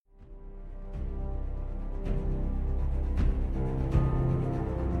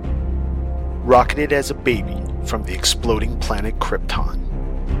rocketed as a baby from the exploding planet Krypton.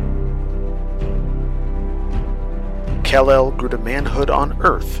 Kal-El grew to manhood on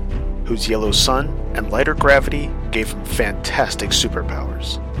Earth, whose yellow sun and lighter gravity gave him fantastic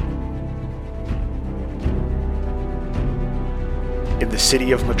superpowers. In the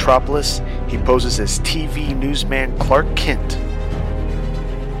city of Metropolis, he poses as TV newsman Clark Kent,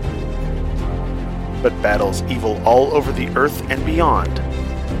 but battles evil all over the Earth and beyond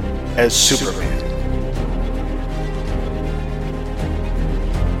as Superman.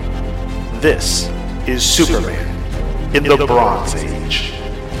 This is Superman in the Bronze Age.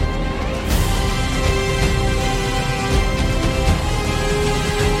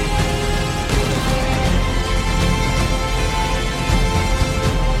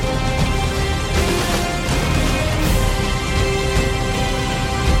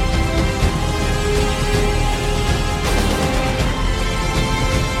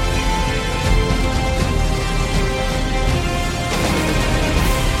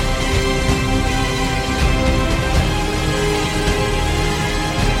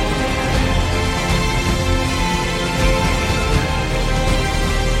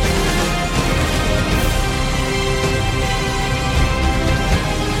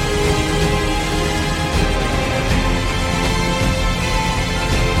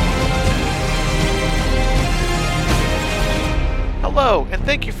 Hello, and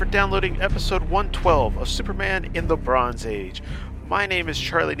thank you for downloading episode 112 of Superman in the Bronze Age. My name is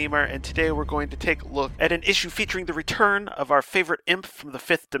Charlie Niemeyer, and today we're going to take a look at an issue featuring the return of our favorite imp from the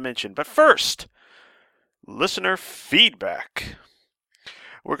fifth dimension. But first, listener feedback.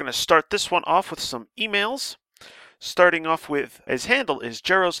 We're going to start this one off with some emails, starting off with, his handle is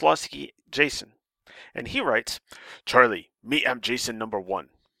Jaroslawski Jason, and he writes, Charlie, me am Jason number 1.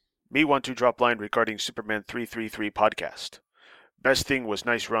 Me want to drop line regarding Superman 333 podcast. Best thing was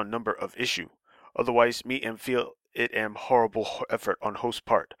nice round number of issue. Otherwise, me am feel it am horrible effort on host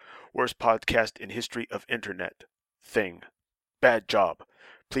part. Worst podcast in history of internet. Thing. Bad job.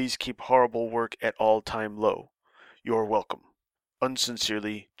 Please keep horrible work at all time low. You're welcome.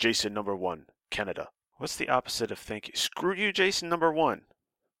 Unsincerely, Jason number 1, Canada. What's the opposite of thank you? Screw you, Jason number 1.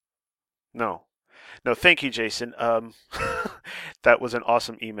 No, thank you, Jason. That was an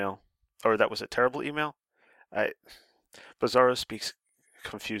awesome email. Or that was a terrible email? Bizarro speaks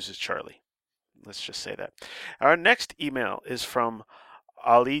confuses Charlie. Let's just say that. Our next email is from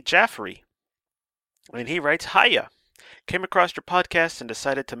Ali Jaffrey. And he writes, Hiya. Came across your podcast and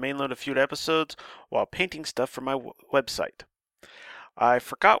decided to mainload a few episodes while painting stuff for my website. I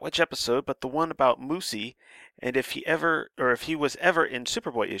forgot which episode, but the one about Moosey and if he was ever in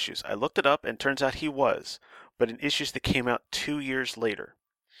Superboy issues. I looked it up and turns out he was, but in issues that came out 2 years later.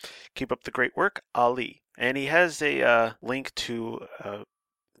 Keep up the great work, Ali. And he has a link to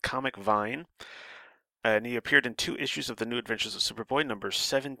Comic Vine. And he appeared in 2 issues of the New Adventures of Superboy, number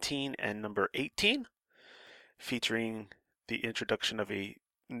 17 and number 18, featuring the introduction of a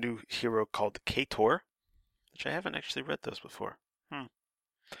new hero called Kator, which I haven't actually read those before.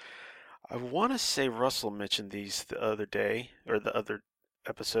 I want to say Russell mentioned these the other day, or the other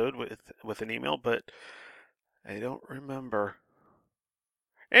episode with an email, but I don't remember.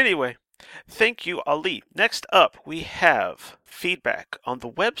 Anyway, thank you, Ali. Next up, we have feedback on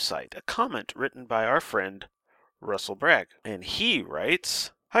the website, a comment written by our friend, Russell Bragg. And he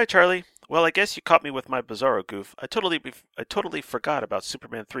writes, Hi, Charlie. Well, I guess you caught me with my Bizarro goof. I totally forgot about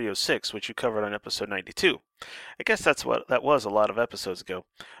Superman 306, which you covered on episode 92. I guess that was a lot of episodes ago,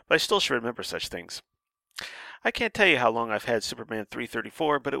 but I still should remember such things. I can't tell you how long I've had Superman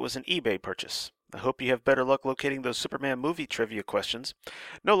 334, but it was an eBay purchase. I hope you have better luck locating those Superman movie trivia questions.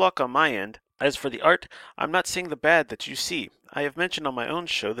 No luck on my end. As for the art, I'm not seeing the bad that you see. I have mentioned on my own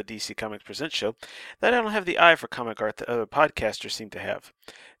show, the DC Comics Presents show, that I don't have the eye for comic art that other podcasters seem to have.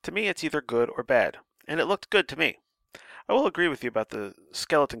 To me, it's either good or bad, and it looked good to me. I will agree with you about the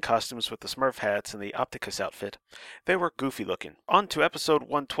skeleton costumes with the Smurf hats and the Opticus outfit. They were goofy looking. On to episode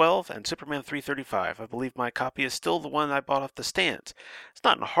 112 and Superman 335. I believe my copy is still the one I bought off the stands. It's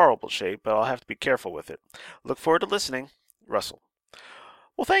not in horrible shape, but I'll have to be careful with it. Look forward to listening. Russell.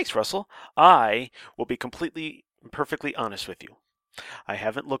 Well, thanks, Russell. I will be completely and perfectly honest with you. I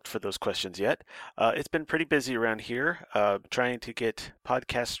haven't looked for those questions yet. It's been pretty busy around here, trying to get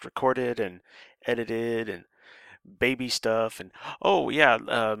podcasts recorded and edited and baby stuff. And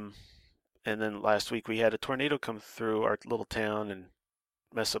and then last week we had a tornado come through our little town and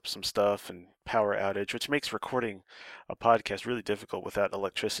mess up some stuff and power outage, which makes recording a podcast really difficult without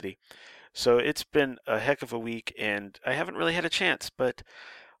electricity. So it's been a heck of a week, and I haven't really had a chance, but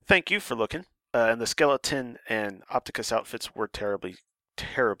thank you for looking. And the skeleton and Opticus outfits were terribly,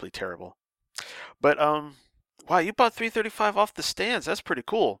 terribly terrible. But wow, you bought 335 off the stands. That's pretty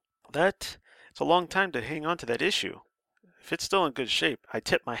cool. It's a long time to hang on to that issue. If it's still in good shape, I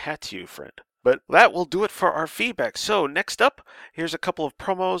tip my hat to you, friend. But that will do it for our feedback. So next up, here's a couple of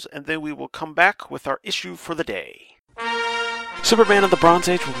promos, and then we will come back with our issue for the day. Superman of the Bronze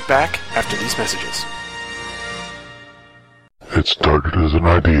Age will be back after these messages. It started as an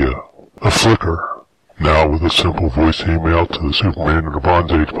idea, a flicker. Now with a simple voice email to the Superman of the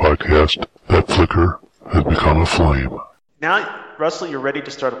Bronze Age podcast, that flicker has become a flame. Now, Russell, you're ready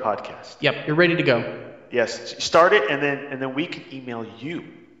to start a podcast. Yep, you're ready to go. Yes, start it, and then we can email you.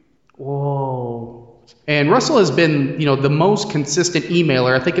 Whoa. And Russell has been, the most consistent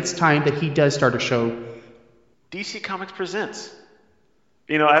emailer. I think it's time that he does start a show. DC Comics Presents.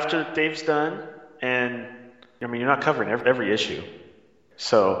 After Dave's done, and you're not covering every issue.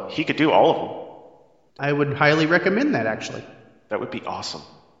 So he could do all of them. I would highly recommend that, actually. That would be awesome.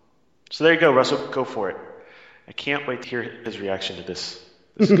 So there you go, Russell. Go for it. I can't wait to hear his reaction to this.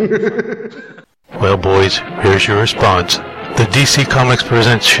 Well, boys, here's your response. The DC Comics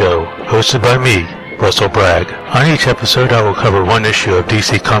Presents show, hosted by me, Russell Bragg. On each episode, I will cover one issue of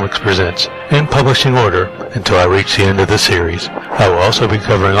DC Comics Presents, in publishing order, until I reach the end of the series. I will also be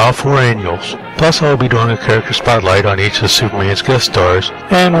covering all 4 annuals. Plus, I will be doing a character spotlight on each of Superman's guest stars,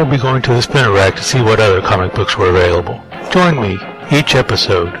 and we'll be going to the spinner rack to see what other comic books were available. Join me each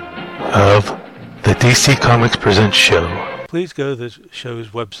episode of the DC Comics Presents show. Please go to the show's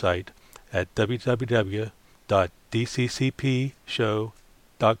website at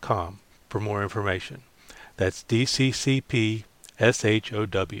www.dccpshow.com for more information. That's DCCPSHOW.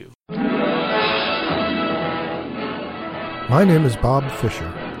 My name is Bob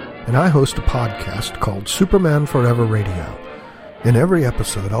Fisher, and I host a podcast called Superman Forever Radio. In every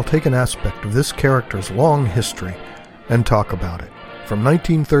episode, I'll take an aspect of this character's long history and talk about it, from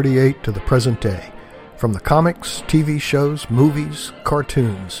 1938 to the present day. From the comics, TV shows, movies,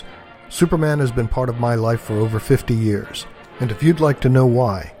 cartoons, Superman has been part of my life for over 50 years, and if you'd like to know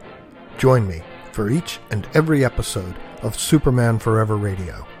why, join me for each and every episode of Superman Forever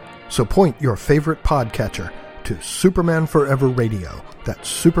Radio. So point your favorite podcatcher to Superman Forever Radio. That's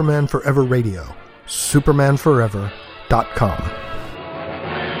Superman Forever Radio. SupermanForever.com.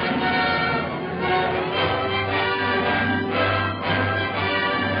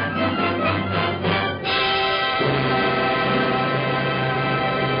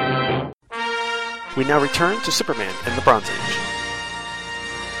 We now return to Superman in the Bronze Age.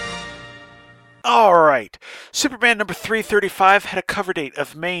 Alright, Superman number 335 had a cover date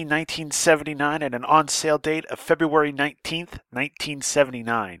of May 1979 and an on-sale date of February 19th,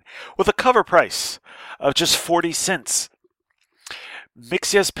 1979, with a cover price of just 40 cents.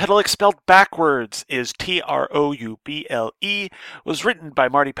 Mixyazpetlik, spelled backwards, is Trouble, was written by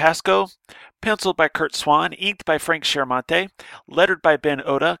Marty Pasco, penciled by Kurt Swan, inked by Frank Chiaramonte, lettered by Ben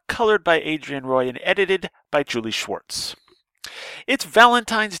Oda, colored by Adrian Roy, and edited by Julie Schwartz. It's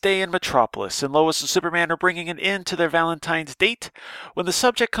Valentine's Day in Metropolis, and Lois and Superman are bringing an end to their Valentine's date when the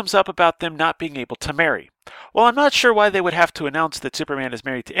subject comes up about them not being able to marry. While I'm not sure why they would have to announce that Superman is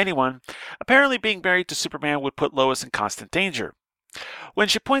married to anyone, apparently being married to Superman would put Lois in constant danger. When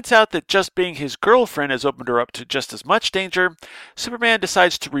she points out that just being his girlfriend has opened her up to just as much danger, Superman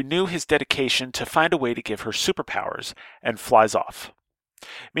decides to renew his dedication to find a way to give her superpowers, and flies off.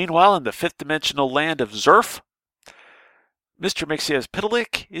 Meanwhile, in the fifth-dimensional land of Zerf, Mr.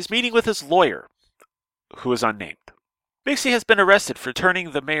 Mixyazpetlik is meeting with his lawyer, who is unnamed. Mixie has been arrested for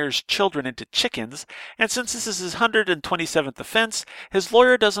turning the mayor's children into chickens, and since this is his 127th offense, his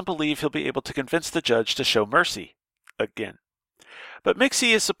lawyer doesn't believe he'll be able to convince the judge to show mercy. Again. But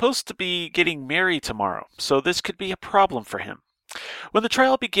Mixie is supposed to be getting married tomorrow, so this could be a problem for him. When the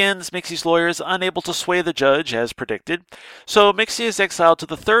trial begins, Mixie's lawyer is unable to sway the judge, as predicted, so Mixie is exiled to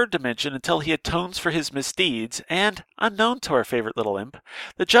the third dimension until he atones for his misdeeds, and, unknown to our favorite little imp,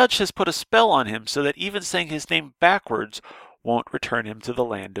 the judge has put a spell on him so that even saying his name backwards won't return him to the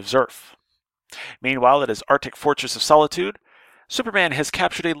land of Zerf. Meanwhile, at his Arctic Fortress of Solitude, Superman has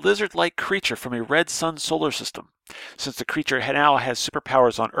captured a lizard-like creature from a red sun solar system. Since the creature now has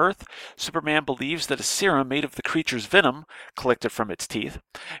superpowers on Earth, Superman believes that a serum made of the creature's venom, collected from its teeth,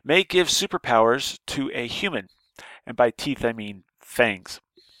 may give superpowers to a human. And by teeth, I mean fangs.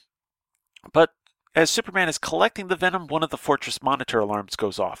 But as Superman is collecting the venom, one of the fortress monitor alarms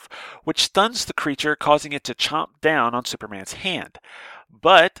goes off, which stuns the creature, causing it to chomp down on Superman's hand.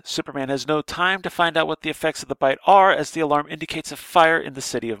 But Superman has no time to find out what the effects of the bite are, as the alarm indicates a fire in the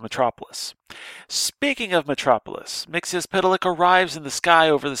city of Metropolis. Speaking of Metropolis, Mxyzptlk arrives in the sky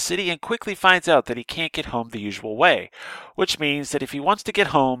over the city and quickly finds out that he can't get home the usual way, which means that if he wants to get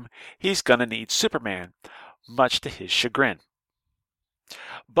home, he's gonna need Superman, much to his chagrin.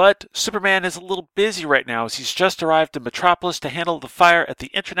 But Superman is a little busy right now, as he's just arrived in Metropolis to handle the fire at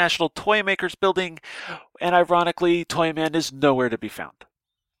the International Toy Makers building, and ironically, Toyman is nowhere to be found.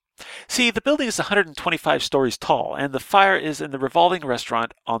 See, the building is 125 stories tall, and the fire is in the revolving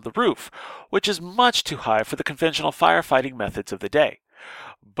restaurant on the roof, which is much too high for the conventional firefighting methods of the day.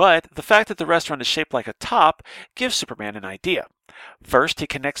 But the fact that the restaurant is shaped like a top gives Superman an idea. First, he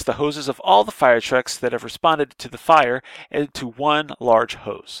connects the hoses of all the fire trucks that have responded to the fire into one large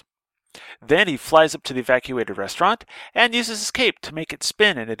hose. Then he flies up to the evacuated restaurant and uses his cape to make it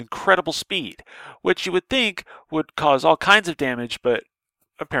spin at an incredible speed, which you would think would cause all kinds of damage, but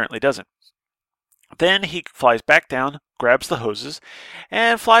apparently doesn't. Then he flies back down, grabs the hoses,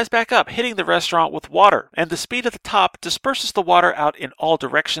 and flies back up, hitting the restaurant with water, and the speed of the top disperses the water out in all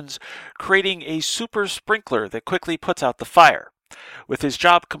directions, creating a super sprinkler that quickly puts out the fire. With his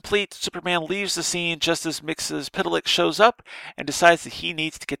job complete, Superman leaves the scene just as Mxyzptlk shows up and decides that he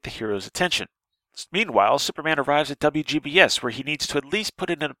needs to get the hero's attention. Meanwhile, Superman arrives at WGBS, where he needs to at least put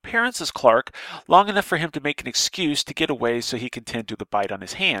in an appearance as Clark long enough for him to make an excuse to get away so he can tend to the bite on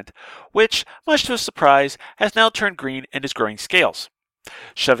his hand, which, much to his surprise, has now turned green and is growing scales.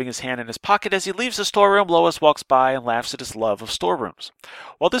 Shoving his hand in his pocket as he leaves the storeroom, Lois walks by and laughs at his love of storerooms.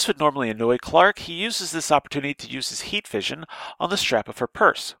 While this would normally annoy Clark, he uses this opportunity to use his heat vision on the strap of her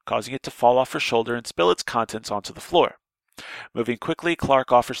purse, causing it to fall off her shoulder and spill its contents onto the floor. Moving quickly,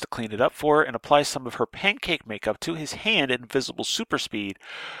 Clark offers to clean it up for her and applies some of her pancake makeup to his hand at invisible super speed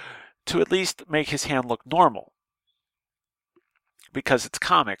to at least make his hand look normal. Because it's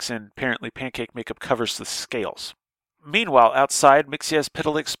comics, and apparently pancake makeup covers the scales. Meanwhile, outside,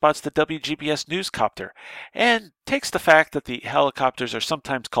 Mxyzptlk spots the WGBS newscopter and takes the fact that the helicopters are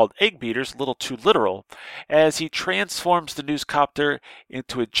sometimes called egg beaters a little too literal, as he transforms the newscopter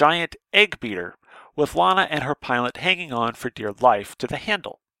into a giant egg beater, with Lana and her pilot hanging on for dear life to the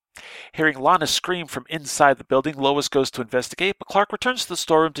handle. Hearing Lana scream from inside the building, Lois goes to investigate, but Clark returns to the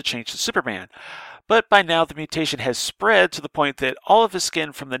storeroom to change to Superman. But by now the mutation has spread to the point that all of his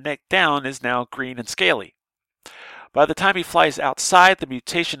skin from the neck down is now green and scaly. By the time he flies outside, the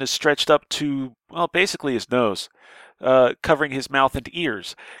mutation is stretched up to, well, basically his nose, covering his mouth and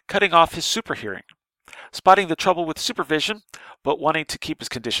ears, cutting off his super hearing. Spotting the trouble with supervision, but wanting to keep his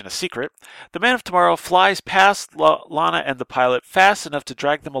condition a secret, the Man of Tomorrow flies past Lana and the pilot fast enough to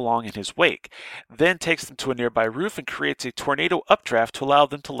drag them along in his wake, then takes them to a nearby roof and creates a tornado updraft to allow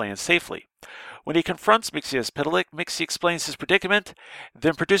them to land safely. When he confronts Mxyzptlk, Mixie explains his predicament,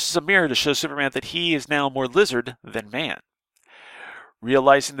 then produces a mirror to show Superman that he is now more lizard than man.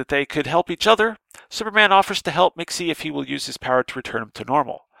 Realizing that they could help each other, Superman offers to help Mixie if he will use his power to return him to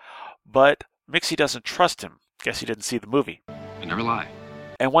normal. But Mixie doesn't trust him. Guess he didn't see the movie. I never lie.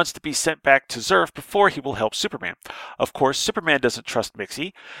 And wants to be sent back to Zerf before he will help Superman. Of course, Superman doesn't trust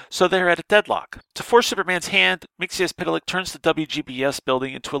Mixie, so they're at a deadlock. To force Superman's hand, Mxyzptlk turns the WGBS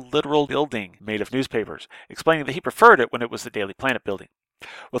building into a literal building made of newspapers, explaining that he preferred it when it was the Daily Planet building.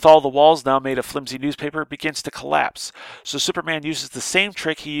 With all the walls now made of flimsy newspaper, it begins to collapse, so Superman uses the same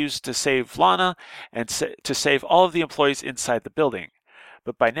trick he used to save Lana and to save all of the employees inside the building.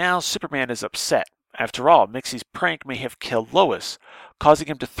 But by now, Superman is upset. After all, Mixie's prank may have killed Lois, causing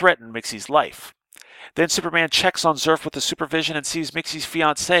him to threaten Mixie's life. Then Superman checks on Zerf with the supervision and sees Mixie's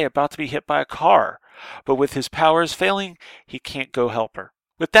fiancée about to be hit by a car. But with his powers failing, he can't go help her.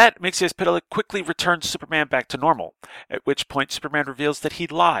 With that, Mxyzptlk quickly returns Superman back to normal, at which point Superman reveals that he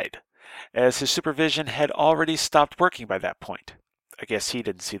lied, as his supervision had already stopped working by that point. I guess he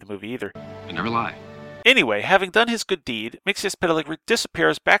didn't see the movie either. I never lie. Anyway, having done his good deed, Mxyzptlk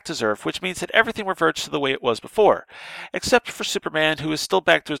disappears back to Zerf, which means that everything reverts to the way it was before, except for Superman, who is still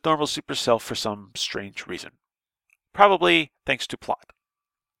back to his normal super self for some strange reason. Probably thanks to plot.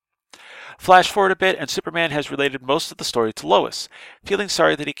 Flash forward a bit, and Superman has related most of the story to Lois, feeling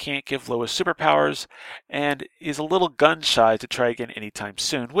sorry that he can't give Lois superpowers, and is a little gun-shy to try again anytime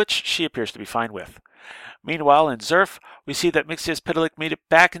soon, which she appears to be fine with. Meanwhile, in Zerf, we see that Mxyzptlk made it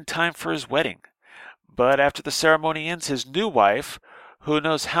back in time for his wedding. But after the ceremony ends, his new wife, who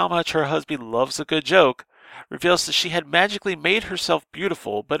knows how much her husband loves a good joke, reveals that she had magically made herself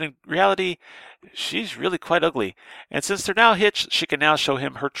beautiful, but in reality, she's really quite ugly, and since they're now hitched, she can now show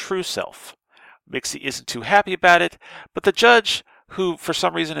him her true self. Mixie isn't too happy about it, but the judge, who for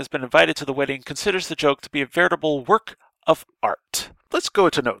some reason has been invited to the wedding, considers the joke to be a veritable work of art. Let's go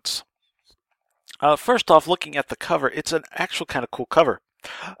to notes. First off, looking at the cover, it's an actual kind of cool cover.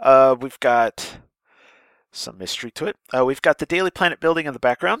 We've got some mystery to it. We've got the Daily Planet building in the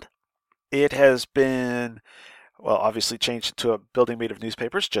background. It has been, well, obviously changed to a building made of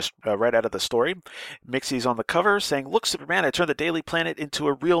newspapers, just right out of the story. Mixie's on the cover saying, "Look, Superman, I turned the Daily Planet into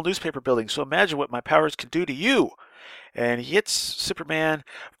a real newspaper building, so imagine what my powers can do to you." And he hits Superman.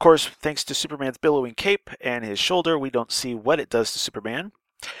 Of course, thanks to Superman's billowing cape and his shoulder, we don't see what it does to Superman.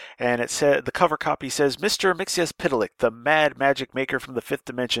 And it said, the cover copy says, "Mr. Mxyzptlk, the mad magic maker from the fifth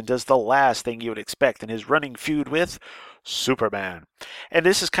dimension, does the last thing you would expect in his running feud with Superman." And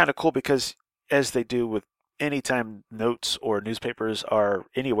this is kind of cool because, as they do with anytime notes or newspapers are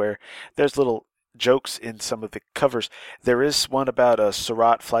anywhere, there's little jokes in some of the covers. There is one about a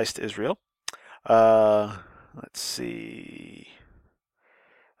Surat flies to Israel. Let's see.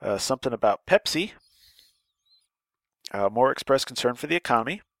 Something about Pepsi. More express concern for the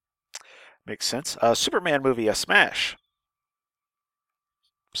economy. Makes sense. Superman movie, a smash.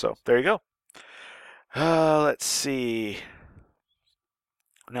 So, there you go. Let's see.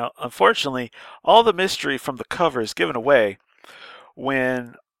 Now, unfortunately, all the mystery from the cover is given away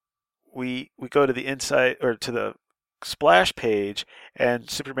when we go to the inside, or to the splash page, and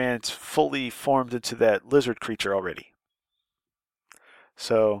Superman's fully formed into that lizard creature already.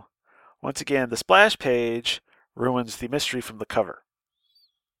 So, once again, the splash page ruins the mystery from the cover.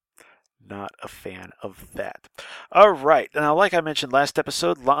 Not a fan of that. All right. Now, like I mentioned last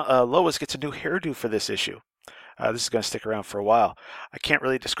episode, Lois gets a new hairdo for this issue. This is going to stick around for a while. I can't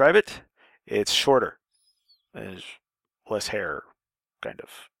really describe it. It's shorter. There's less hair, kind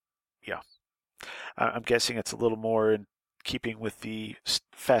of. Yeah. I'm guessing it's a little more in keeping with the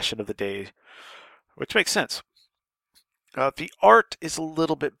fashion of the day, which makes sense. The art is a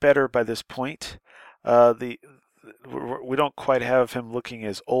little bit better by this point. We don't quite have him looking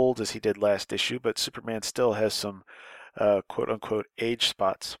as old as he did last issue, but Superman still has some quote-unquote age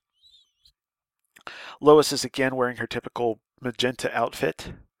spots. Lois is again wearing her typical magenta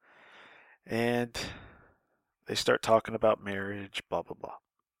outfit, and they start talking about marriage, blah, blah,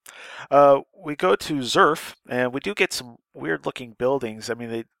 blah. We go to Zerf, and we do get some weird-looking buildings. I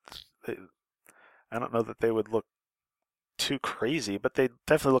mean, I don't know that they would look too crazy, but they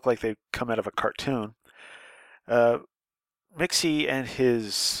definitely look like they come out of a cartoon. Mixie and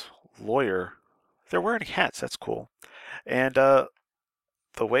his lawyer, they're wearing hats. That's cool. And the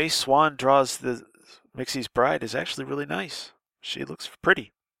way Swan draws the Mixie's bride is actually really nice. She looks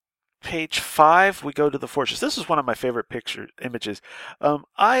pretty. Page 5, we go to the fortress. This is one of my favorite images.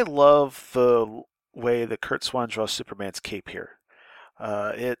 I love the way that Curt Swan draws Superman's cape here.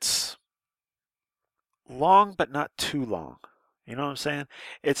 It's long, but not too long. You know what I'm saying?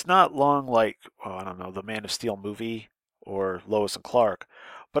 It's not long like, I don't know, the Man of Steel movie or Lois and Clark,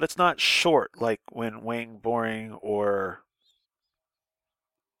 but it's not short like when Wayne Boring or,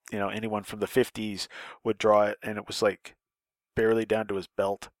 anyone from the 50s would draw it and it was like barely down to his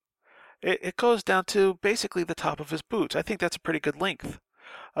belt. It goes down to basically the top of his boots. I think that's a pretty good length.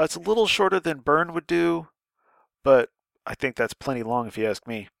 It's a little shorter than Byrne would do, but I think that's plenty long if you ask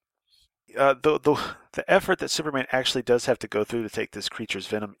me. The effort that Superman actually does have to go through to take this creature's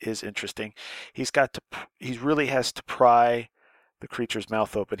venom is interesting. He really has to pry the creature's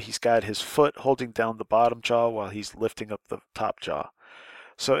mouth open. He's got his foot holding down the bottom jaw while he's lifting up the top jaw.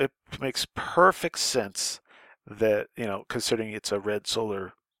 So it makes perfect sense that, considering it's a red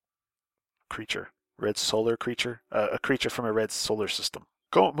solar creature, a creature from a red solar system.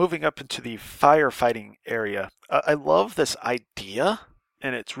 Moving up into the firefighting area. I love this idea,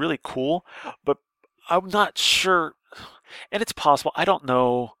 and it's really cool, but I'm not sure, and it's possible, I don't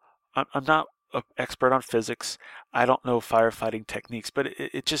know, I'm not an expert on physics, I don't know firefighting techniques, but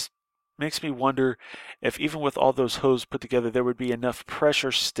it just makes me wonder if even with all those hoses put together, there would be enough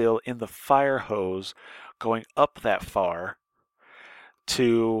pressure still in the fire hose going up that far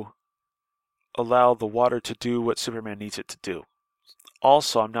to allow the water to do what Superman needs it to do.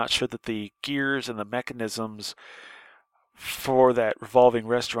 Also, I'm not sure that the gears and the mechanisms for that revolving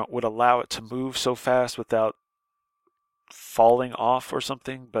restaurant would allow it to move so fast without falling off or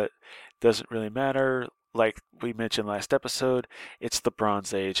something, but it doesn't really matter. Like we mentioned last episode, it's the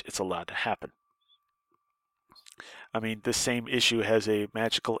Bronze Age. It's allowed to happen. I mean, this same issue has a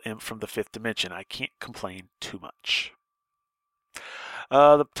magical imp from the fifth dimension. I can't complain too much.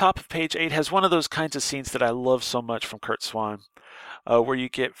 The top of page 8 has one of those kinds of scenes that I love so much from Curt Swan, where you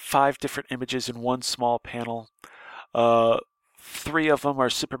get 5 different images in one small panel. 3 of them are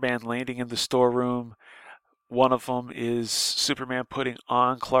Superman landing in the storeroom, One of them is Superman putting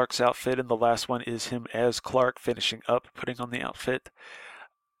on Clark's outfit, and the last one is him as Clark finishing up putting on the outfit.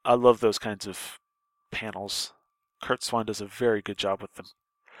 I love those kinds of panels. Curt Swan does a very good job with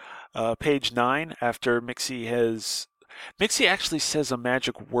them. Page 9, after Mixie actually says a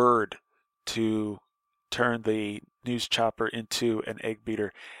magic word to turn the news chopper into an egg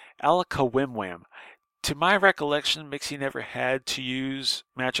beater. Alaka-Wim-Wam. To my recollection, Mixie never had to use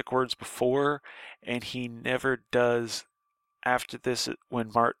magic words before, and he never does after this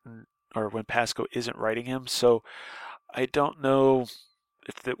when Martin or when Pasco isn't writing him. So I don't know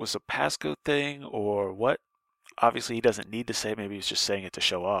if it was a Pasco thing or what. Obviously, he doesn't need to say it. Maybe he's just saying it to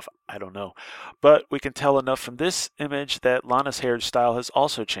show off. I don't know. But we can tell enough from this image that Lana's hairstyle has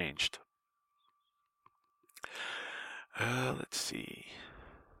also changed. Let's see.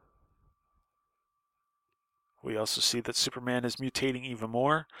 We also see that Superman is mutating even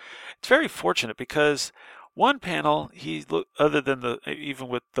more. It's very fortunate because one panel, other than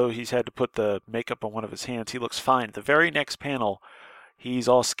though he's had to put the makeup on one of his hands, he looks fine. The very next panel, he's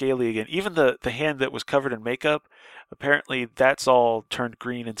all scaly again. Even the hand that was covered in makeup, apparently that's all turned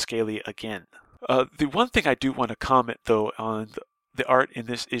green and scaly again. The one thing I do want to comment, though, on the art in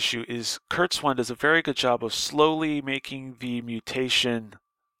this issue is Curt Swan does a very good job of slowly making the mutation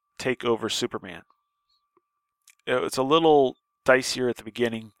take over Superman. It's a little dicier at the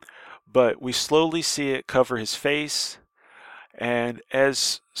beginning, but we slowly see it cover his face. And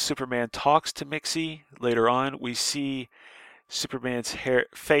as Superman talks to Mixie later on, we see Superman's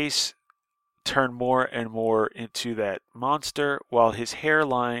face turn more and more into that monster, while his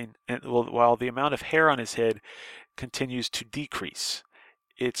hairline while the amount of hair on his head continues to decrease.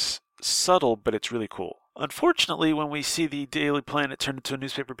 It's subtle, but it's really cool. Unfortunately, when we see the Daily Planet turn into a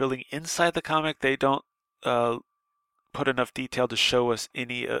newspaper building inside the comic, they don't put enough detail to show us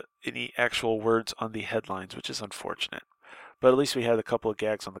any actual words on the headlines, which is unfortunate. But at least we had a couple of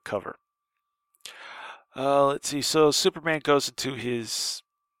gags on the cover. Let's see. So Superman goes into his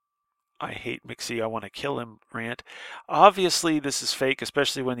 "I hate Mixie, I want to kill him" rant. Obviously, this is fake,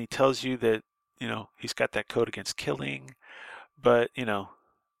 especially when he tells you that he's got that code against killing. But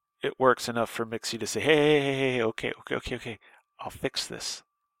it works enough for Mixie to say, "Hey, okay, I'll fix this."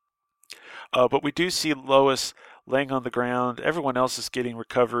 But we do see Lois laying on the ground. Everyone else is being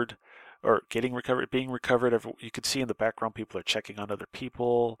recovered. You can see in the background people are checking on other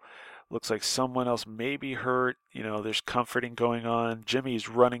people. Looks like someone else may be hurt. There's comforting going on. Jimmy's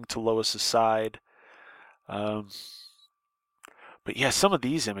running to Lois's side. But yeah, some of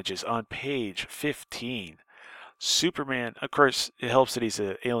these images on page 15. Superman, of course, it helps that he's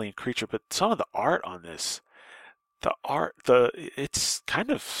an alien creature, but some of the art on this, it's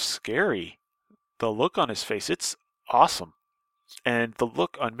kind of scary. The look on his face, it's awesome. And the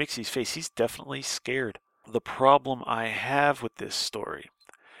look on Mixie's face, he's definitely scared. The problem I have with this story,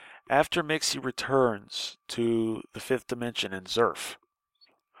 after Mixie returns to the fifth dimension in Zerf,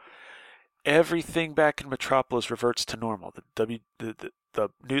 everything back in Metropolis reverts to normal. The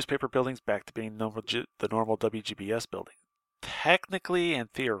newspaper building's back to being the normal WGBS building. Technically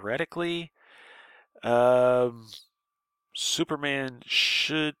and theoretically, Superman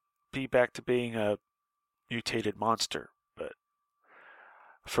should be back to being a mutated monster, but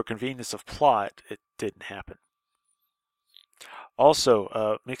for convenience of plot, it didn't happen.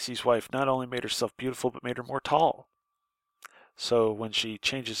 Also, Mixie's wife not only made herself beautiful, but made her more tall. So when she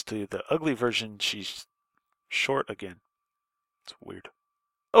changes to the ugly version, she's short again. It's weird.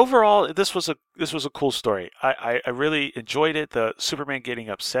 Overall, this was a cool story. I really enjoyed it. The Superman getting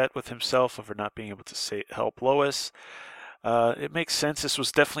upset with himself over not being able to help Lois. It makes sense. This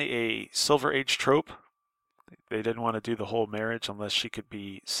was definitely a Silver Age trope. They didn't want to do the whole marriage unless she could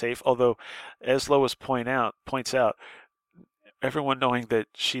be safe. Although, as Lois points out, everyone knowing that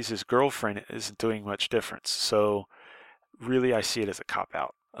she's his girlfriend isn't doing much difference. So, really, I see it as a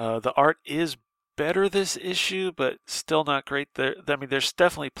cop-out. The art is better this issue, but still not great. There's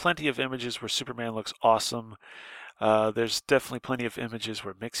definitely plenty of images where Superman looks awesome. There's definitely plenty of images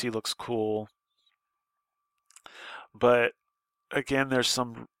where Mixie looks cool. But again, there's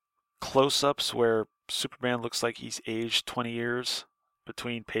some close-ups where Superman looks like he's aged 20 years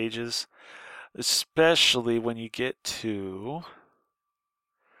between pages, especially when you get to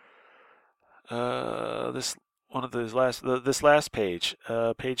this last page,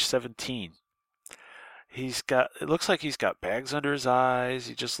 page 17. It looks like he's got bags under his eyes.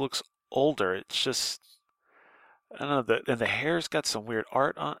 He just looks older. It's just, I don't know, and the hair's got some weird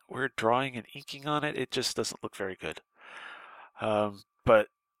weird drawing and inking on it. It just doesn't look very good. But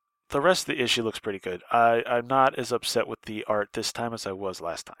the rest of the issue looks pretty good. I'm not as upset with the art this time as I was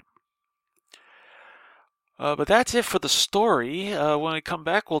last time. But that's it for the story. When we come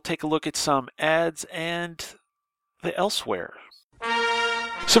back, we'll take a look at some ads and the elsewhere.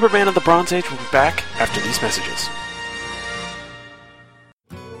 Superman of the Bronze Age will be back after these messages.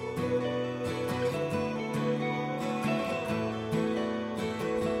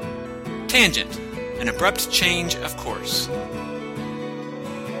 Tangent, an abrupt change of course.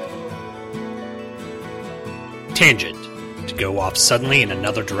 Tangent, to go off suddenly in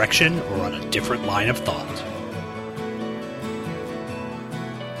another direction or on a different line of thought.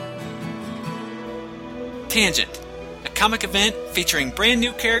 Tangent, a comic event featuring brand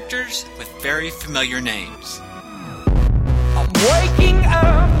new characters with very familiar names. I'm waking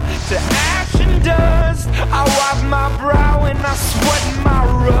up to ash and dust. I wipe my brow and I sweat my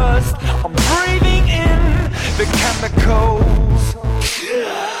rust. I'm breathing in the chemicals.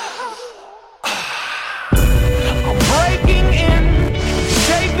 I'm breaking in,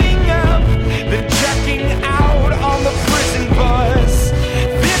 shaping up, then checking out on the prison bus.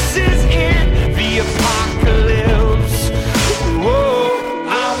 This is it, the apocalypse. Whoa,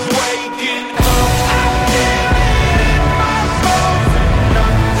 I'm waking up. I feel it in my bones,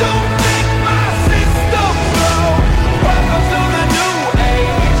 enough to make my system blow. Welcome to the new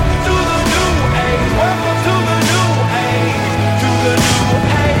age, to the new age. Welcome to the new age, to the new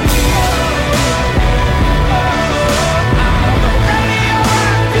age.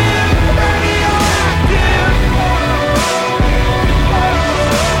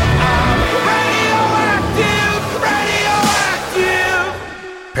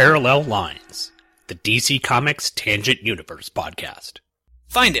 Parallel Lines, the DC Comics Tangent Universe podcast.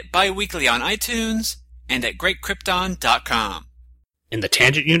 Find it bi-weekly on iTunes and at greatkrypton.com. In the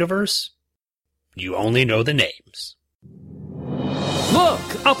Tangent Universe, you only know the names. Look,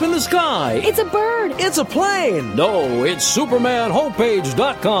 up in the sky! It's a bird! It's a plane! No, it's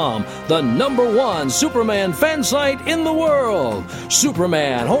SupermanHomepage.com, the #1 Superman fan site in the world.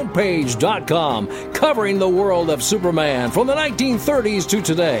 SupermanHomepage.com, covering the world of Superman from the 1930s to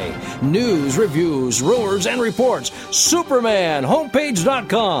today. News, reviews, rumors, and reports.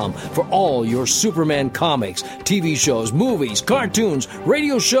 SupermanHomepage.com for all your Superman comics, TV shows, movies, cartoons,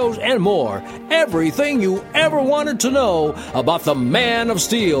 radio shows, and more. Everything you ever wanted to know about the Man of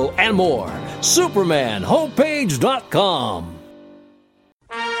Steel and more. SupermanHomepage.com.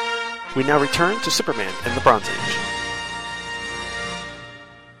 We now return to Superman in the Bronze Age.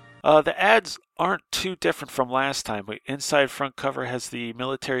 The ads aren't too different from last time. Inside front cover has the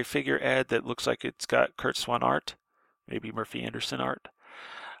military figure ad that looks like it's got Kurt Swan art, maybe Murphy Anderson art.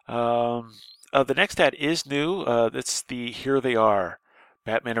 The next ad is new. It's the Here They Are,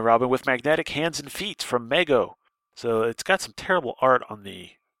 Batman and Robin with magnetic hands and feet from Mego. So it's got some terrible art on the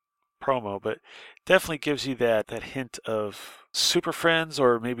promo, but definitely gives you that hint of Super Friends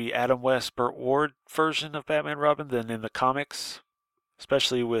or maybe Adam West, Burt Ward version of Batman and Robin than in the comics,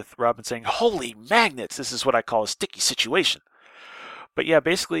 especially with Robin saying, "Holy magnets, this is what I call a sticky situation." But yeah,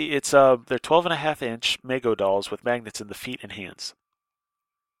 basically it's they're 12.5-inch Mego dolls with magnets in the feet and hands.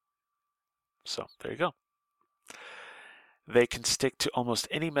 So there you go. They can stick to almost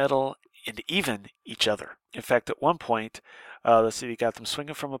any metal and even each other. In fact, at one point, let's see, they got them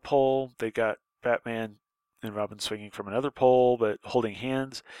swinging from a pole. They got Batman and Robin swinging from another pole, but holding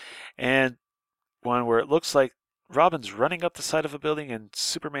hands. And one where it looks like Robin's running up the side of a building and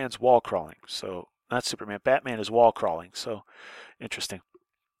Superman's wall crawling. So, not Superman, Batman is wall crawling. So, interesting.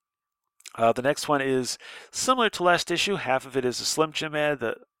 The next one is similar to last issue. Half of it is a Slim Jim ad.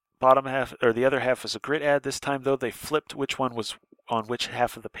 The bottom half, or the other half, is a grit ad. This time, though, they flipped which one was on which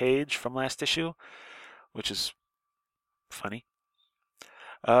half of the page from last issue, which is funny.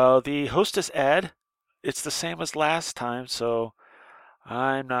 The Hostess ad, it's the same as last time, so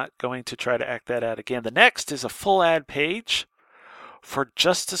I'm not going to try to act that out again. The next is a full ad page for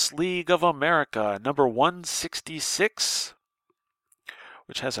Justice League of America, number 166,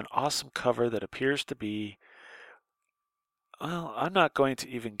 which has an awesome cover that appears to be, well, I'm not going to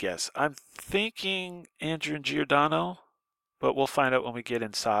even guess. I'm thinking Andrew Giordano, but we'll find out when we get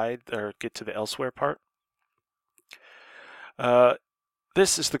inside or get to the elsewhere part.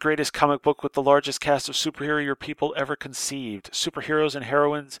 This is the greatest comic book with the largest cast of superhero people ever conceived. Superheroes and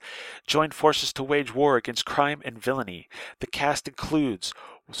heroines join forces to wage war against crime and villainy. The cast includes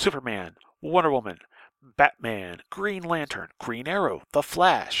Superman, Wonder Woman, Batman, Green Lantern, Green Arrow, The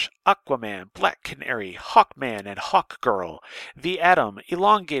Flash, Aquaman, Black Canary, Hawkman and Hawkgirl, The Atom,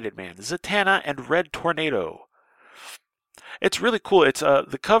 Elongated Man, Zatanna, and Red Tornado. It's really cool. It's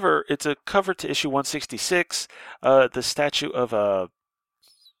the cover. It's a cover to issue 166. The statue of a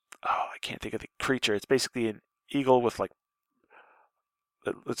I can't think of the creature. It's basically an eagle with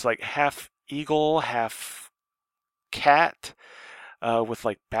it's like half eagle, half cat with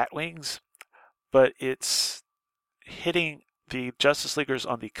like bat wings, but it's hitting the Justice Leaguers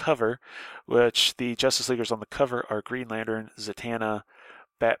on the cover, which the Justice Leaguers on the cover are Green Lantern, Zatanna,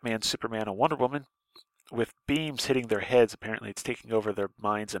 Batman, Superman, and Wonder Woman, with beams hitting their heads. Apparently it's taking over their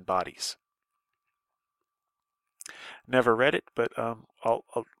minds and bodies. Never read it, but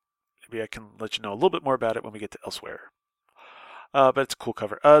maybe I can let you know a little bit more about it when we get to Elsewhere. But it's a cool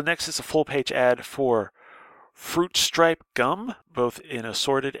cover. Next is a full-page ad for Fruit Stripe gum, both in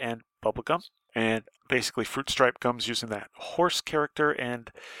assorted and bubblegum. And basically Fruit Stripe gum's using that horse character,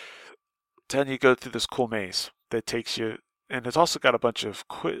 and then you go through this cool maze that takes you, and it's also got a bunch of,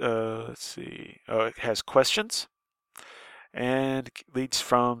 it has questions, and leads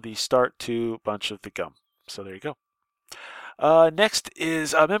from the start to a bunch of the gum. So there you go. Next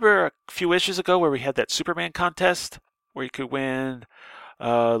is, remember a few issues ago where we had that Superman contest where you could win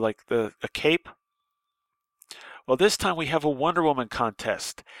like a cape? Well, this time we have a Wonder Woman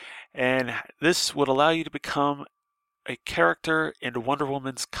contest, and this would allow you to become a character in Wonder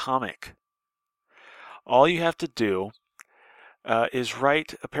Woman's comic. All you have to do is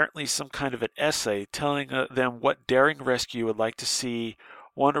write apparently some kind of an essay telling them what daring rescue you would like to see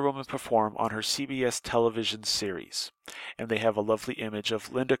Wonder Woman perform on her CBS television series. And they have a lovely image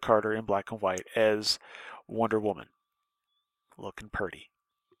of Linda Carter in black and white as Wonder Woman, looking pretty.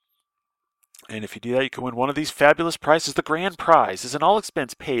 And if you do that, you can win one of these fabulous prizes. The grand prize is an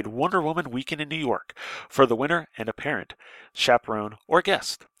all-expense-paid Wonder Woman weekend in New York for the winner and a parent, chaperone, or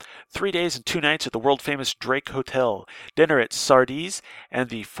guest. 3 days and 2 nights at the world-famous Drake Hotel, dinner at Sardi's and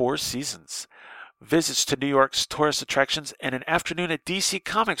the Four Seasons, visits to New York's tourist attractions, and an afternoon at DC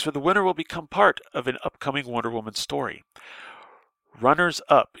Comics where the winner will become part of an upcoming Wonder Woman story. Runners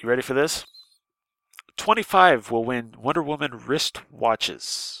up. You ready for this? 25 will win Wonder Woman wrist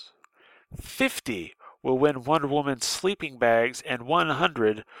watches. 50 will win Wonder Woman sleeping bags, and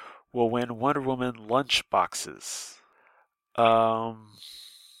 100 will win Wonder Woman lunch boxes.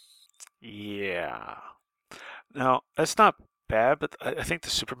 Yeah. Now, that's not bad, but I think the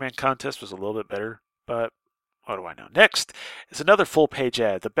Superman contest was a little bit better, but what do I know? Next is another full-page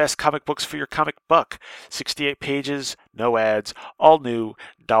ad, the best comic books for your comic buck. 68 pages, no ads, all new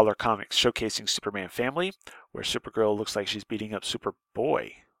dollar comics showcasing Superman Family, where Supergirl looks like she's beating up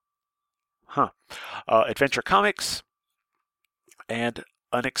Superboy. Adventure Comics, and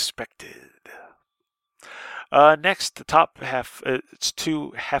Unexpected. Next, the top half, it's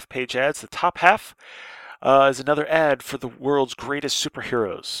 2 half-page ads. The top half is another ad for the world's greatest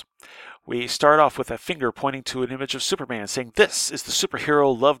superheroes. We start off with a finger pointing to an image of Superman, saying, "This is the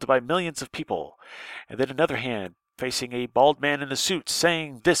superhero loved by millions of people." And then another hand facing a bald man in a suit,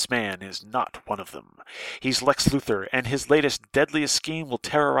 saying, "This man is not one of them. He's Lex Luthor, and his latest deadliest scheme will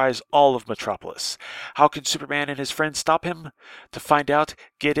terrorize all of Metropolis. How can Superman and his friends stop him? To find out,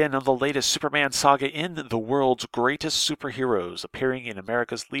 get in on the latest Superman saga in The World's Greatest Superheroes, appearing in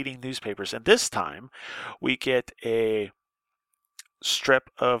America's leading newspapers." And this time, we get a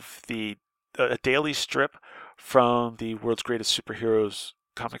strip of a daily strip from the World's Greatest Superheroes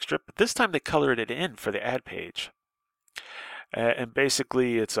comic strip. But this time they colored it in for the ad page. And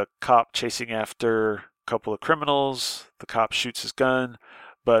basically it's a cop chasing after a couple of criminals. The cop shoots his gun,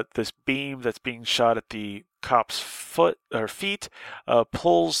 but this beam that's being shot at the cop's feet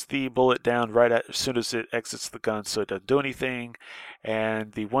pulls the bullet down as soon as it exits the gun, so it doesn't do anything.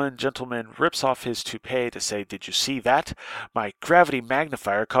 And the one gentleman rips off his toupee to say, "Did you see that? My gravity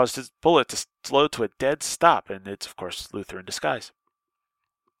magnifier caused his bullet to slow to a dead stop." And it's, of course, Luthor in disguise.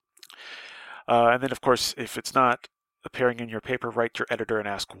 And then, of course, if it's not appearing in your paper, write your editor and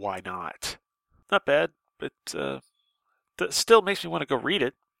ask why not. Not bad, but still makes me want to go read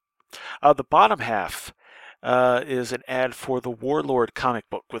it. The bottom half is an ad for the Warlord comic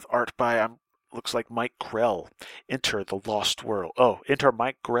book with art by, looks like Mike Grell. Enter the Lost World. Enter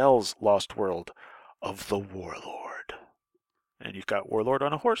Mike Grell's Lost World of the Warlord. And you've got Warlord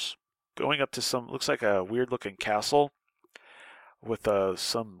on a horse going up to looks like a weird looking castle, with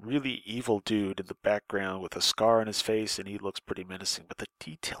some really evil dude in the background with a scar on his face, and he looks pretty menacing. But the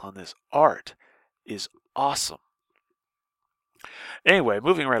detail on this art is awesome. Anyway,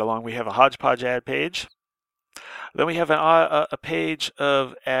 moving right along, we have a hodgepodge ad page. Then we have a page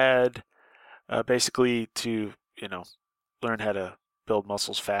of ad basically to, learn how to build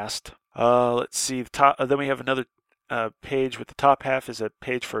muscles fast. Let's see. Then we have another page with the top half is a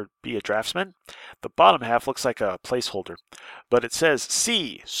page for Be a Draftsman. The bottom half looks like a placeholder, but it says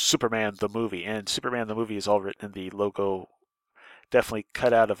 "See Superman the Movie," and Superman the Movie is all written in the logo, definitely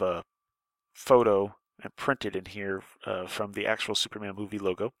cut out of a photo and printed in here from the actual Superman movie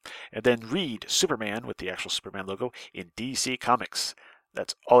logo. And then read Superman with the actual Superman logo in DC Comics.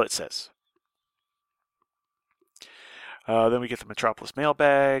 That's all it says. Then we get the Metropolis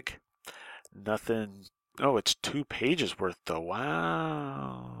mailbag. Nothing. Oh, it's 2 pages worth though.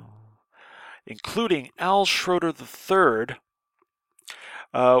 Wow. Including Al Schroeder III,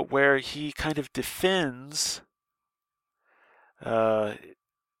 where he kind of defends, as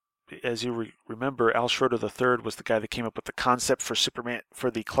you remember, Al Schroeder III was the guy that came up with the concept for Superman, for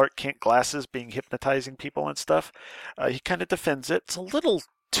the Clark Kent glasses being hypnotizing people and stuff. He kind of defends it. It's a little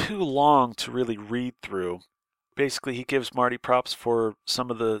too long to really read through. Basically, he gives Marty props for some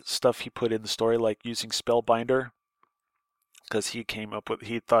of the stuff he put in the story, like using Spellbinder, because he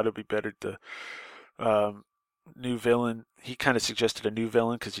thought it'd be better to new villain. He kind of suggested a new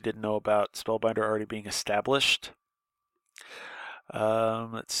villain because he didn't know about Spellbinder already being established.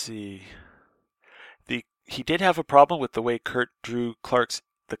 Let's see. He did have a problem with the way Kurt drew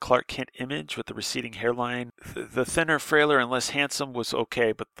the Clark Kent image with the receding hairline. The thinner, frailer, and less handsome was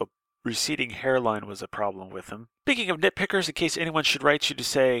okay, but the receding hairline was a problem with him. Speaking of nitpickers, in case anyone should write you to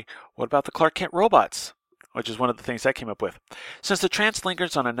say, what about the Clark Kent robots? Which is one of the things I came up with. Since the trance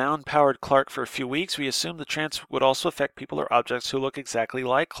lingers on a noun-powered Clark for a few weeks, we assume the trance would also affect people or objects who look exactly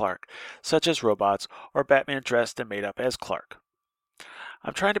like Clark, such as robots or Batman dressed and made up as Clark.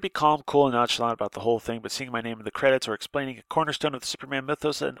 I'm trying to be calm, cool, and nonchalant about the whole thing, but seeing my name in the credits or explaining a cornerstone of the Superman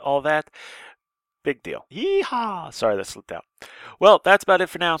mythos and all that, big deal. Yeehaw! Sorry, that slipped out. Well, that's about it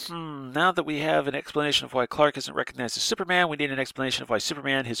for now. Now that we have an explanation of why Clark isn't recognized as Superman, we need an explanation of why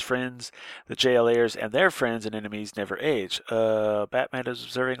Superman, his friends, the JLAers, and their friends and enemies never age. Batman is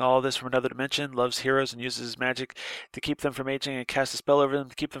observing all of this from another dimension, loves heroes, and uses his magic to keep them from aging and cast a spell over them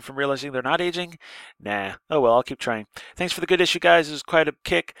to keep them from realizing they're not aging? Nah. Oh well, I'll keep trying. Thanks for the good issue, guys. It was quite a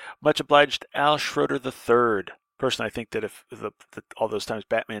kick. Much obliged, Al Schroeder III. Personally, I think that if all those times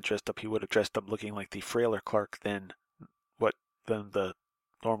Batman dressed up, he would have dressed up looking like the frailer Clark than the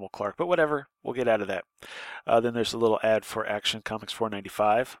normal Clark. But whatever, we'll get out of that. Then there's a little ad for Action Comics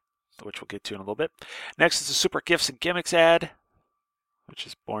 495, which we'll get to in a little bit. Next is the Super Gifts and Gimmicks ad, which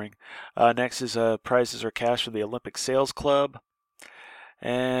is boring. Next is prizes or cash from the Olympic Sales Club.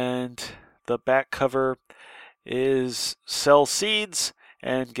 And the back cover is sell seeds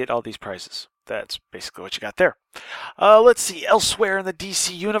and get all these prizes. That's basically what you got there. Let's see, elsewhere in the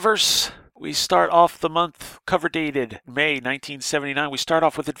DC universe, we start off the month cover dated May 1979. We start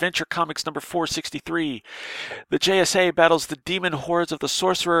off with Adventure Comics number 463. The JSA battles the demon hordes of the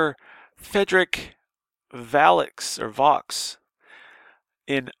sorcerer Frederick Vox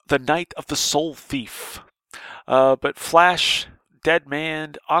in The Night of the Soul Thief. But Flash,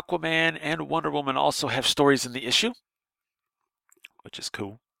 Deadman, Aquaman, and Wonder Woman also have stories in the issue, which is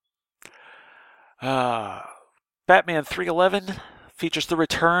cool. Batman 311 features the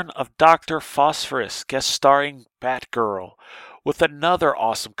return of Dr. Phosphorus, guest starring Batgirl, with another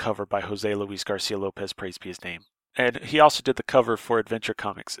awesome cover by Jose Luis Garcia Lopez, praise be his name. And he also did the cover for Adventure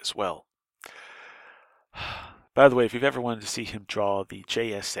Comics as well. By the way, if you've ever wanted to see him draw the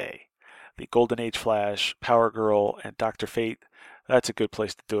JSA, the Golden Age Flash, Power Girl, and Dr. Fate, that's a good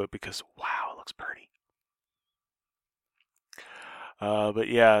place to do it because, wow, it looks pretty. But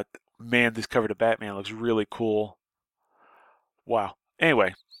yeah, man, this cover to Batman looks really cool. Wow.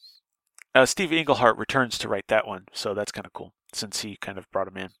 Anyway, Steve Englehart returns to write that one, so that's kind of cool, since he kind of brought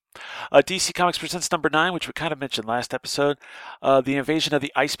him in. DC Comics presents number 9, which we kind of mentioned last episode. The Invasion of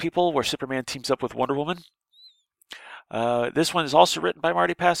the Ice People, where Superman teams up with Wonder Woman. This one is also written by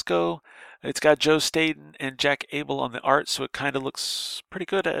Marty Pasco. It's got Joe Staten and Jack Abel on the art, so it kind of looks pretty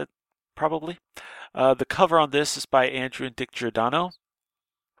good, probably. The cover on this is by Andrew and Dick Giordano.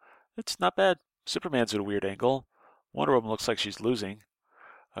 It's not bad. Superman's at a weird angle. Wonder Woman looks like she's losing.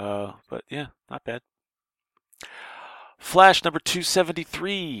 But yeah, not bad. Flash number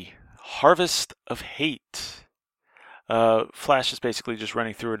 273, Harvest of Hate. Flash is basically just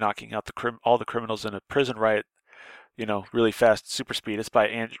running through and knocking out all the criminals in a prison riot, really fast, super speed. It's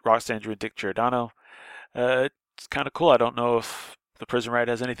by Ross Andrew and Dick Giordano. It's kind of cool. I don't know if the prison riot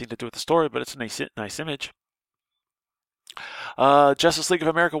has anything to do with the story, but it's a nice image. Justice League of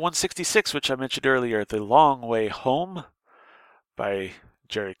America 166, which I mentioned earlier, The Long Way Home by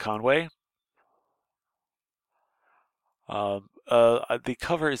Jerry Conway. The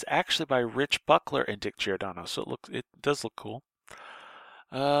cover is actually by Rich Buckler and Dick Giordano, so it does look cool.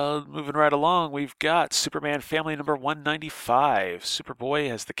 Moving right along, we've got Superman Family number 195. Superboy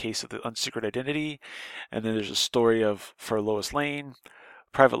has the case of the unsecret identity, and then there's a story for Lois Lane,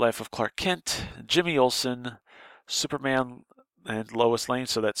 Private Life of Clark Kent, Jimmy Olsen, Superman and Lois Lane,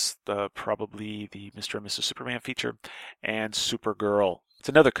 so that's probably the Mr. and Mrs. Superman feature, and Supergirl. It's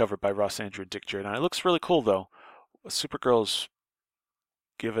another cover by Ross Andru and Dick Giordano. It looks really cool, though. Supergirl's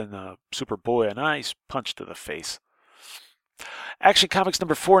giving Superboy a nice punch to the face. Action Comics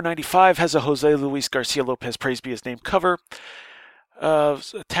number 495 has a Jose Luis Garcia Lopez, praise be his name, cover.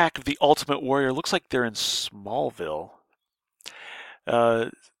 Attack of the Ultimate Warrior. Looks like they're in Smallville,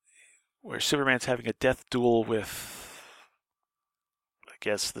 where Superman's having a death duel with, I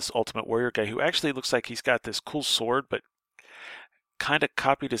guess, this Ultimate Warrior guy who actually looks like he's got this cool sword, but kind of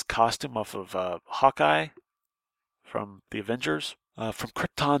copied his costume off of Hawkeye from the Avengers. From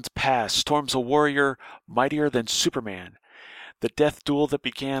Krypton's past storms a warrior mightier than Superman. The death duel that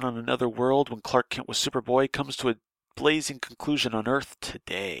began on another world when Clark Kent was Superboy comes to a blazing conclusion on Earth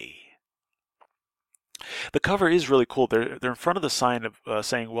today. The cover is really cool. They're in front of the sign of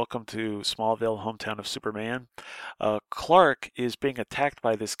saying "Welcome to Smallville, hometown of Superman." Clark is being attacked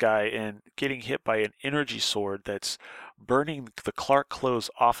by this guy and getting hit by an energy sword that's burning the Clark clothes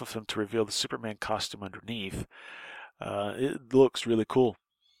off of him to reveal the Superman costume underneath. It looks really cool.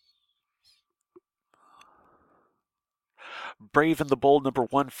 Brave and the Bold number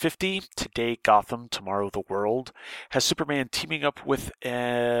 150, Today Gotham, Tomorrow the World, has Superman teaming up with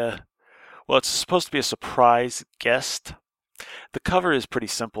it's supposed to be a surprise guest. The cover is pretty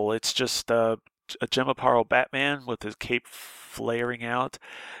simple. It's just a Jim Aparo Batman with his cape flaring out,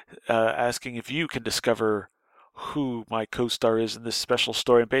 asking if you can discover who my co-star is in this special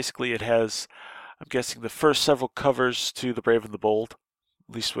story. And basically it has, I'm guessing, the first several covers to The Brave and the Bold,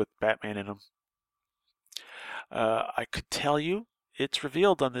 at least with Batman in them. I could tell you it's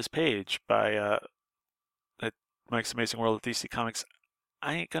revealed on this page by at Mike's Amazing World of DC Comics.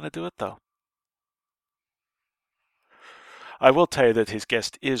 I ain't going to do it, though. I will tell you that his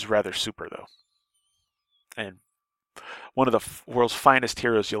guest is rather super, though. And one of the world's finest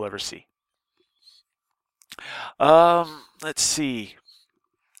heroes you'll ever see. Let's see.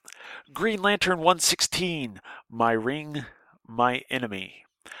 Green Lantern 116, My Ring, My Enemy.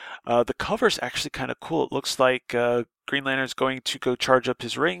 The cover's actually kind of cool. It looks like Green Lantern's going to go charge up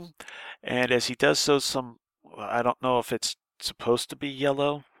his ring, and as he does so, I don't know if it's supposed to be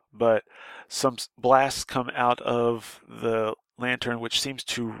yellow, but some blasts come out of the lantern, which seems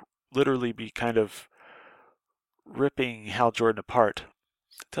to literally be kind of ripping Hal Jordan apart.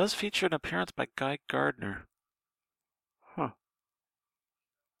 It does feature an appearance by Guy Gardner. Huh.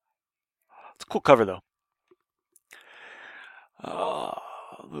 It's a cool cover, though.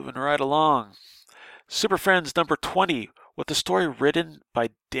 Moving right along. Super Friends number 20 with the story written by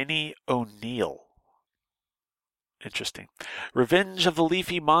Denny O'Neil. Interesting. Revenge of the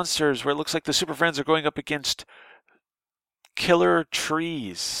Leafy Monsters, where it looks like the Super Friends are going up against killer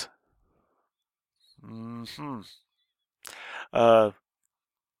trees. With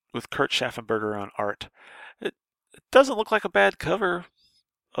Kurt Schaffenberger on art. It doesn't look like a bad cover,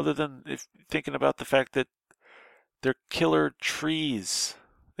 other than if thinking about the fact that they're killer trees.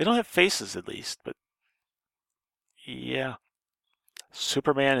 They don't have faces, at least, but yeah.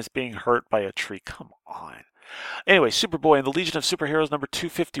 Superman is being hurt by a tree. Come on. Anyway, Superboy and the Legion of Superheroes number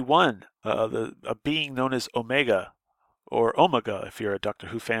 251, a being known as Omega, or Omega if you're a Doctor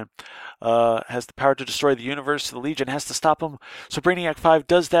Who fan, has the power to destroy the universe. The Legion has to stop him. So Brainiac 5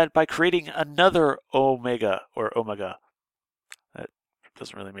 does that by creating another Omega, or Omega. That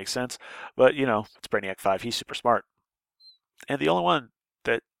doesn't really make sense, but it's Brainiac 5. He's super smart. And the only one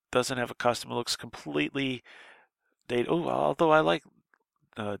that doesn't have a costume that looks completely dated. Oh, although I like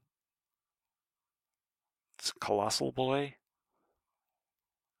it's Colossal Boy.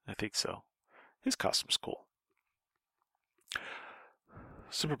 I think so. His costume's cool.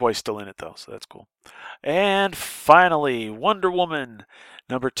 Superboy's still in it, though, so that's cool. And finally, Wonder Woman,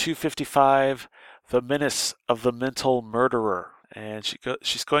 number 255, The Menace of the Mental Murderer. And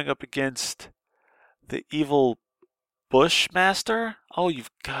she's going up against the evil Bushmaster? Oh,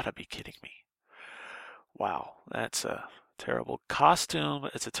 you've got to be kidding me. Wow, that's a terrible costume.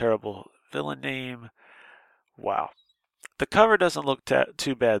 It's a terrible villain name. Wow. The cover doesn't look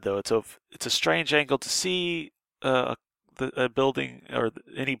too bad, though. It's a strange angle to see a building, or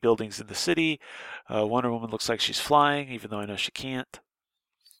any buildings in the city. Wonder Woman looks like she's flying, even though I know she can't.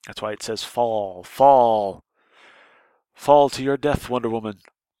 That's why it says fall, fall. Fall to your death, Wonder Woman.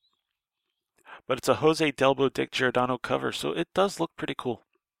 But it's a Jose Delbo Dick Giordano cover, so it does look pretty cool.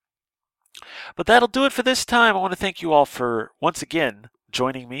 But that'll do it for this time. I want to thank you all for, once again,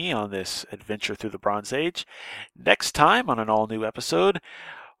 joining me on this adventure through the Bronze Age. Next time on an all-new episode,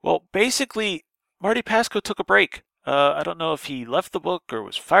 well, basically, Marty Pasco took a break. I don't know if he left the book or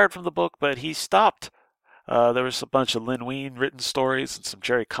was fired from the book, but he stopped There was a bunch of Lin Wein written stories and some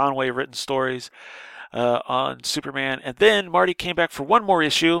Jerry Conway written stories on Superman. And then Marty came back for one more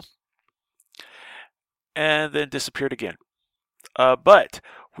issue and then disappeared again. But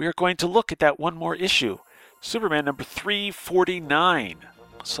we are going to look at that one more issue, Superman number 349.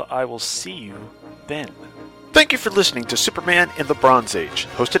 So I will see you then. Thank you for listening to Superman in the Bronze Age,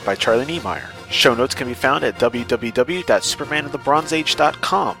 hosted by Charlie Niemeyer. Show notes can be found at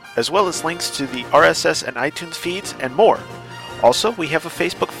www.supermaninthebronzeage.com, as well as links to the RSS and iTunes feeds and more. Also, we have a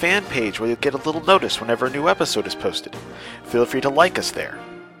Facebook fan page where you'll get a little notice whenever a new episode is posted. Feel free to like us there.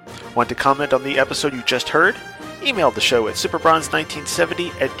 Want to comment on the episode you just heard? Email the show at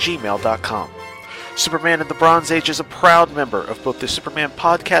superbronze1970@gmail.com. Superman in the Bronze Age is a proud member of both the Superman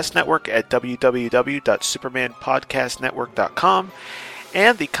Podcast Network at www.supermanpodcastnetwork.com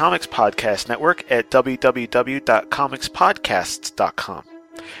and the Comics Podcast Network at www.comicspodcasts.com.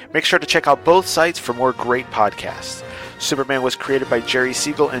 Make sure to check out both sites for more great podcasts. Superman was created by Jerry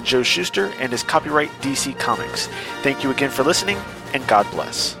Siegel and Joe Shuster and is copyright DC Comics. Thank you again for listening, and God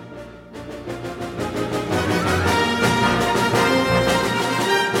bless.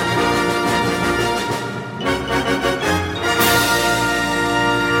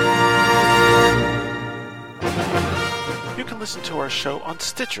 Listen to our show on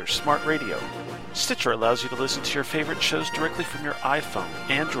Stitcher Smart Radio. Stitcher allows you to listen to your favorite shows directly from your iPhone,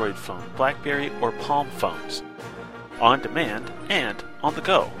 Android phone, BlackBerry, or Palm phones, on demand and on the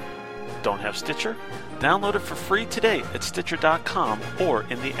go. Don't have Stitcher? Download it for free today at Stitcher.com or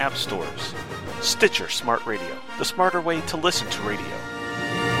in the app stores. Stitcher Smart Radio, the smarter way to listen to radio.